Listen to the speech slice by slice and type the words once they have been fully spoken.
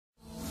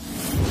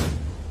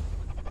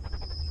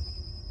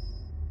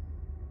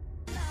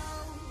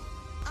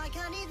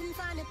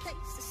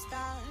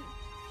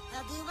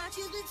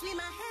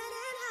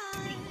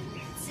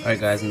Alright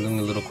guys, I'm doing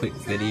a little quick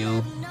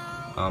video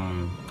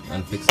on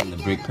fixing the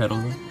brake pedal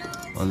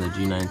on the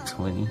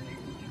G920.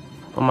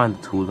 Don't mind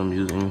the tools I'm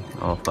using.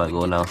 I'll probably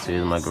go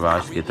downstairs in my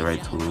garage to get the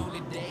right tools.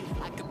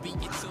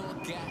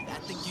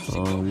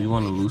 So you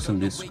want to loosen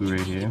this screw right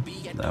here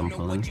that I'm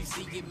pulling. You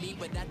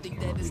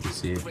can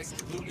see it.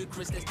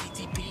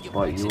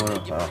 But you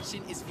want to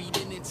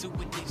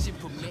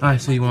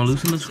alright, so you want to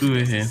loosen the screw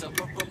right here.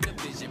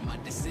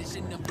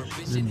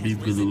 Just be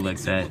glue like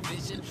that.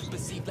 This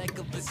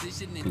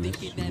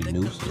should be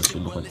new, so it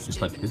should look like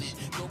just like this.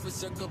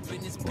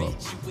 Well,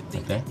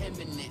 like that.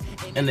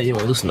 And then you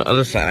want to loosen the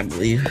other side, I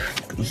believe.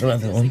 There's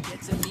another one.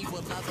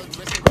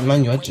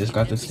 Mind you, I just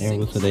got the steering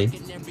wheel today.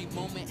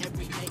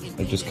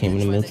 It just came in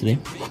the mail today.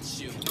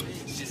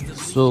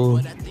 So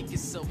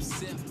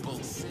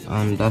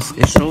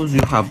it shows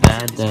you how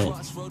bad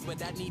that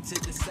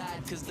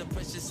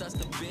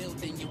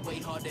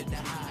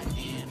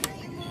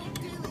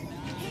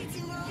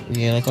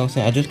yeah, like I was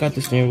saying, I just got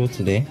the steering wheel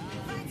today.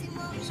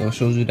 So it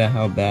shows you that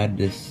how bad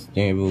this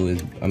steering wheel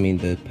is,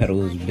 the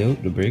pedal is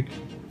built, the brake.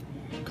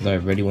 Because I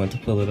already want to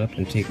pull it up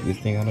and take this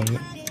thing out of it.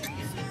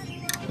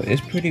 But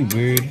it's pretty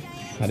weird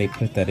how they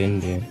put that in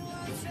there.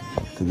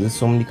 Because there's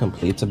so many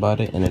complaints about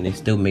it, and then they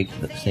still make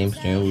the same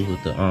steering wheel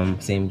with the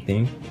same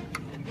thing.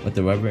 With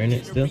the rubber in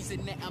it still.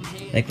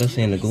 Like I was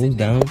saying, it goes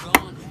down,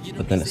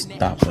 but then it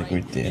stops like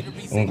right there.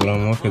 It won't go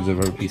down more because the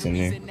rubber piece in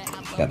there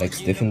that like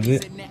stiffens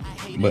it.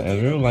 But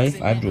in real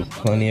life, I drove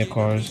plenty of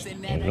cars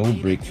and no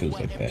brake feels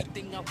like that.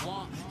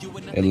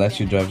 Unless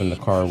you're driving the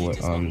car with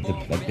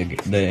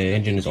the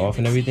engine is off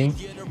and everything,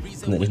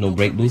 and there's no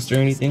brake boost or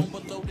anything,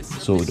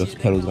 so those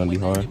pedals gonna be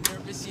hard.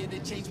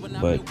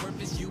 But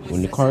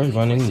when the car is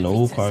running,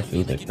 no car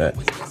feels like that.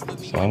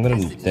 So I'm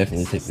gonna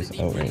definitely take this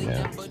out right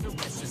now.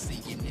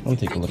 I'm gonna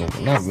take a little,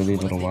 not really a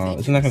little while.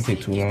 It's not gonna take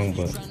too long,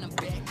 but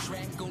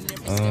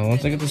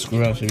once I get the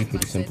screw out, it should be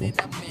pretty simple.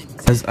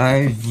 Because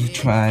I've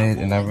tried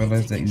and I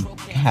realized that you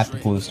have to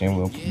pull the steering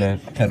wheel, the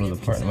pedal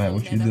apart no matter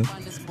what you do.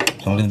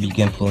 So I'm gonna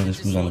begin pulling the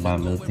screws on the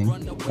bottom of the thing,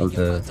 of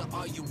the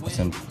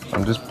assembly.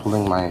 I'm just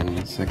pulling my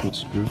second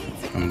screw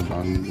on the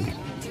bottom of this.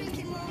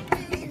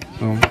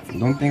 So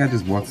don't think I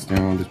just bought the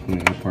steering wheel and just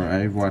pulling it apart.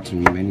 I've watched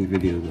many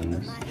videos on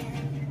this.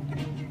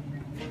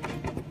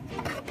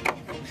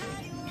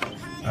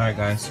 Alright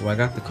guys, so I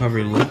got the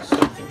cover loose.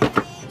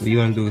 What you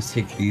want to do is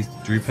take these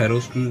 3 pedal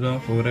screws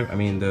off or whatever.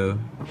 The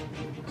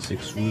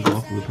 6 screws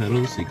off of the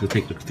pedals. So you could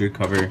take the 3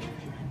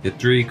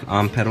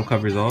 pedal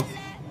covers off.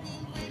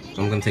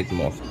 So I'm going to take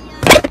them off.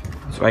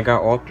 So I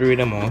got all 3 of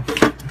them off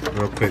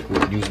real quick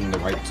with using the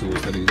right tool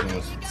instead of using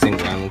a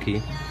single Allen key.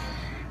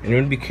 And you're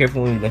going to be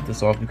careful when you let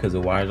this off because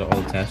the wires are all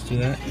attached to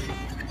that.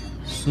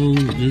 So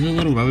there's a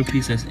little rubber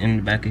piece that's in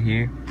the back of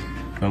here.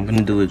 What I'm going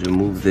to do is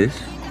remove this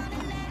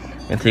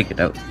and take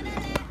it out.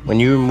 When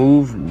you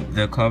remove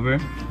the cover,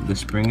 the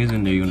spring is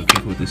in there. You're gonna be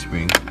careful with the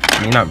spring.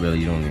 Not really,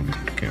 you don't need to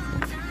be careful.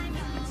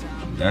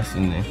 That's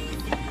in there.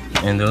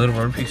 And the little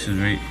rubber piece is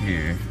right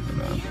here.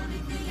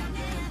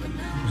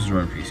 This is a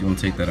rubber piece. You want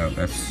to take that out.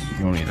 You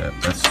don't need that.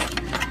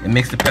 It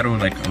makes the pedal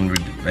like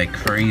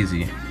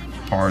crazy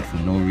hard for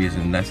no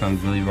reason. That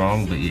sounds really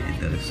wrong, but yeah, it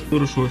does.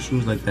 Little short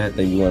screws like that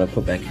you want to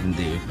put back in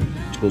there,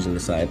 which goes in the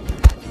side.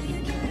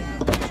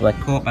 So I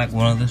pull back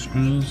one of the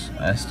screws.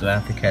 I still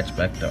have to catch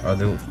back the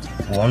other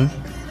one.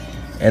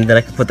 And then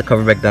I can put the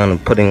cover back down and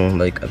putting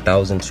like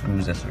 1,000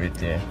 screws that's right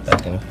there.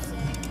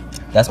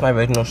 That's my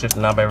original shifter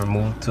knob I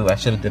removed too. I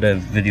should have did a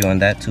video on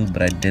that too,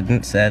 but I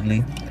didn't,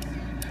 sadly.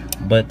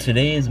 But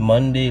today is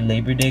Monday,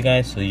 Labor Day,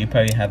 guys, so you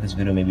probably have this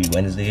video maybe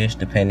Wednesday-ish,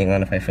 depending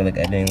on if I feel like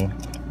editing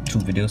 2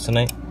 videos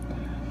tonight.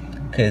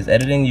 Because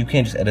editing, you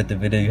can't just edit the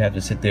video, you have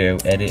to sit there,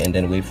 edit, and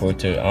then wait for it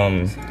to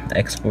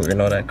export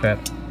and all that crap.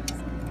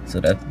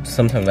 So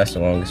sometimes that's the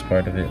longest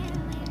part of it.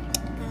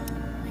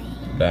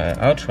 But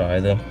I'll try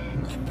though.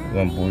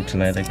 I'm bored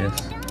tonight, I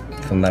guess.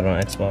 If I'm not on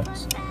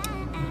Xbox.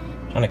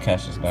 Trying to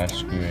catch this guy's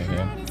screw right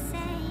here.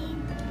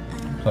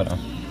 Hold on.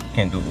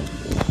 Can't do it.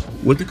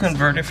 With the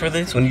converter for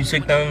this, when you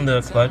take down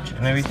the clutch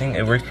and everything,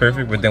 it works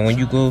perfect. But then when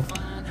you go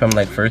from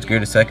like first gear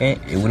to second,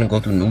 it wouldn't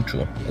go through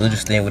neutral. It would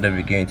just stay in whatever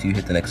gear until you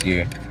hit the next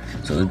gear.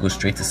 So it would go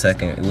straight to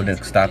second. It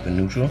wouldn't stop in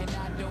neutral.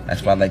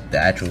 That's why like the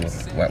actual,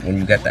 when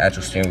you got the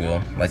actual steering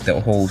wheel, like the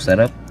whole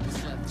setup,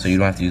 so you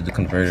don't have to use the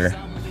converter.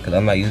 Because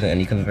I'm not using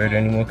any converter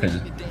anymore because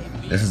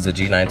this is the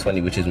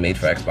G920, which is made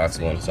for Xbox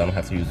One, so I don't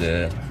have to use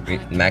the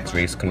Max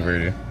Race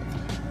converter,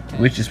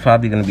 which is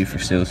probably going to be for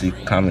sale, so you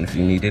can comment if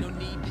you need it.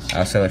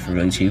 I'll sell it for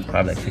really cheap,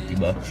 probably like 50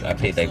 bucks. I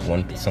paid like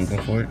 1 something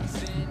for it.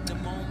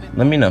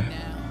 Let me know.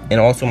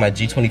 And also my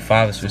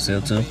G25 is for sale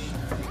too.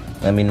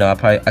 Let me know.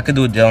 I could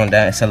do a deal on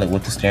that and sell it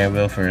with the steering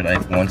wheel for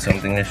like 1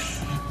 something-ish.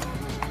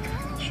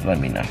 So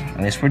let me know.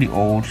 And it's pretty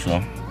old, so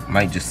I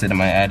might just sit in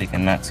my attic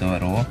and not sell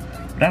at all.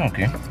 But I don't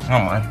care. I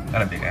don't mind.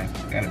 Got a big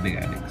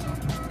attic. So.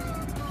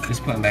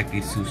 Just putting back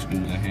these 2 screws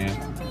in here.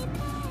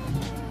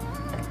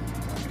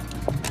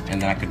 And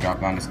then I could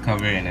drop on this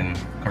cover and then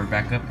cover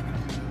back up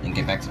and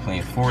get back to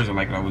playing Forza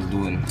like I was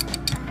doing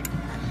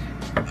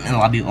And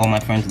all my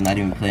friends are not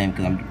even playing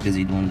because I'm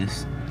busy doing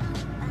this.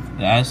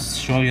 So I'll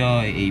show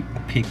y'all a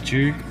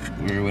picture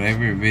or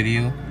whatever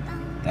video.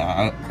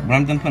 When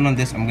I'm done putting on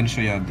this, I'm gonna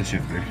show y'all the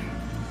shifter,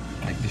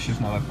 like the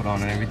shift knob I put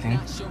on and everything.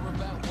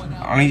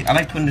 I mean, I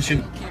like putting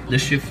the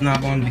shift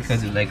knob on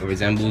because it like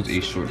resembles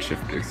a short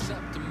shifter.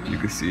 You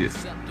can see it.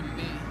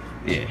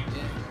 Yeah,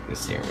 the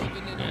steering wheel.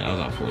 Yeah, I was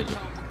on forward.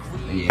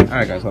 Yeah. All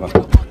right, guys, hold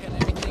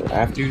on.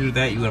 After you do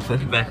that, you gotta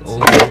flip it back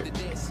over.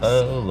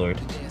 Oh Lord,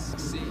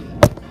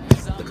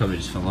 the cover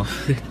just fell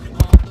off. We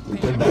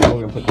put it back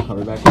over and put the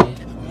cover back on.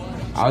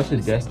 I would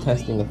suggest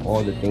testing if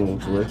all the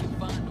things work.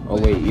 Oh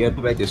wait, you gotta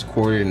put back this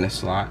cord in the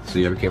slot, so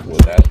you gotta be careful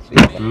with that. So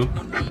you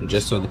through,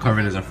 just so the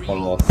cover doesn't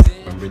fall off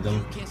from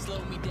rhythm.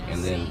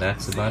 And then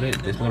that's about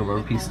it. This little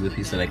rubber piece is the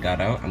piece that I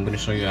got out. I'm gonna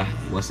show you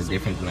what's the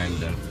difference when I'm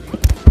done.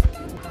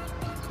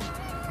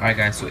 Alright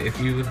guys, so if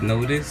you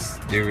notice,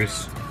 there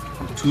is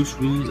 2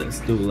 screws that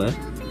still left.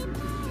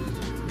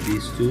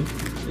 These two,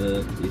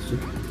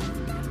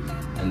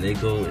 and they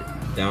go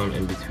down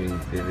in between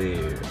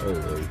there. Oh,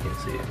 well, you can't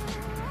see it.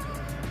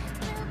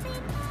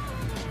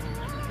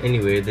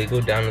 Anyway, they go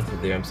down into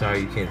there. I'm sorry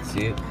you can't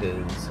see it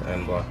because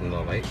I'm blocking the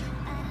light.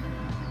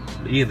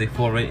 But yeah, they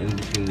fall right in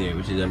between there,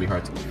 which is gonna be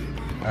hard to.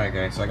 Alright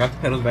guys, so I got the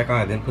pedals back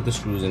on. I didn't put the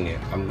screws in there.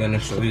 I'm gonna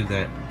show you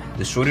that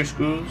the shorter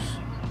screws,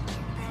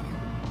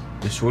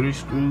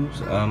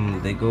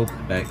 they go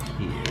back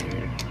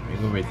here. They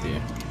go right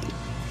there.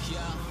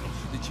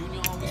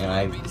 And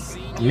I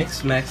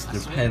mix-maxed the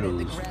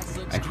pedals.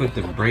 I put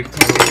the brake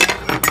pedal.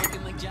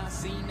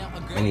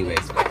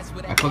 Anyways,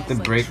 I put the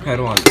brake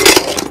pedal on.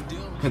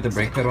 Put the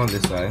brake pedal on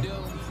this side.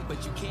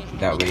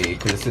 That way,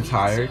 because it sits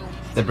higher.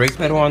 The brake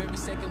pedal on,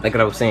 like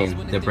what I was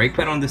saying, the brake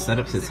pedal on this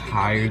setup sits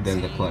higher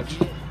than the clutch.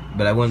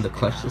 But I wanted the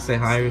clutch to sit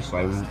higher, so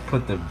I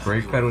put the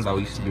brake pedal that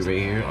used to be right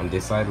here on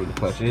this side where the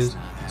clutch is,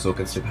 so it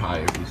can sit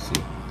higher. If you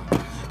see.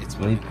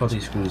 Let me put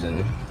these screws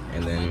in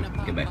and then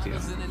get back to you.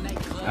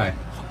 Alright,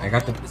 I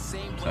got the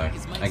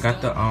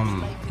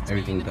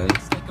everything done.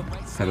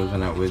 Pedals are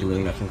not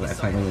wiggling. I think I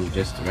tightened them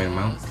just the right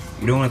amount.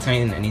 You don't want to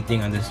tighten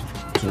anything on this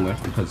too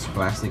much because it's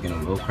plastic and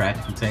it will crack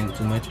if you tighten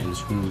too much. And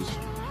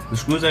the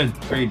screws are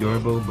very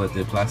durable, but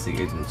the plastic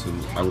isn't, so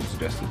I would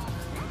suggest it.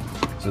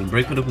 So the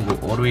brake pedal will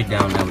go all the way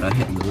down now without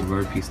hitting the little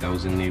rubber piece that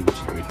was in there, which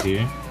is right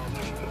there.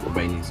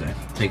 Everybody needs that.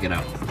 Take it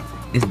out.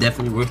 It's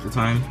definitely worth the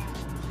time.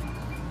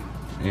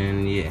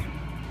 And yeah.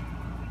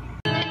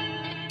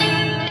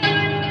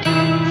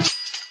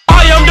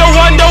 I am the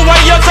one,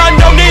 your son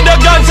don't need a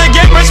gun to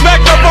get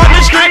respect up on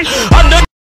the street.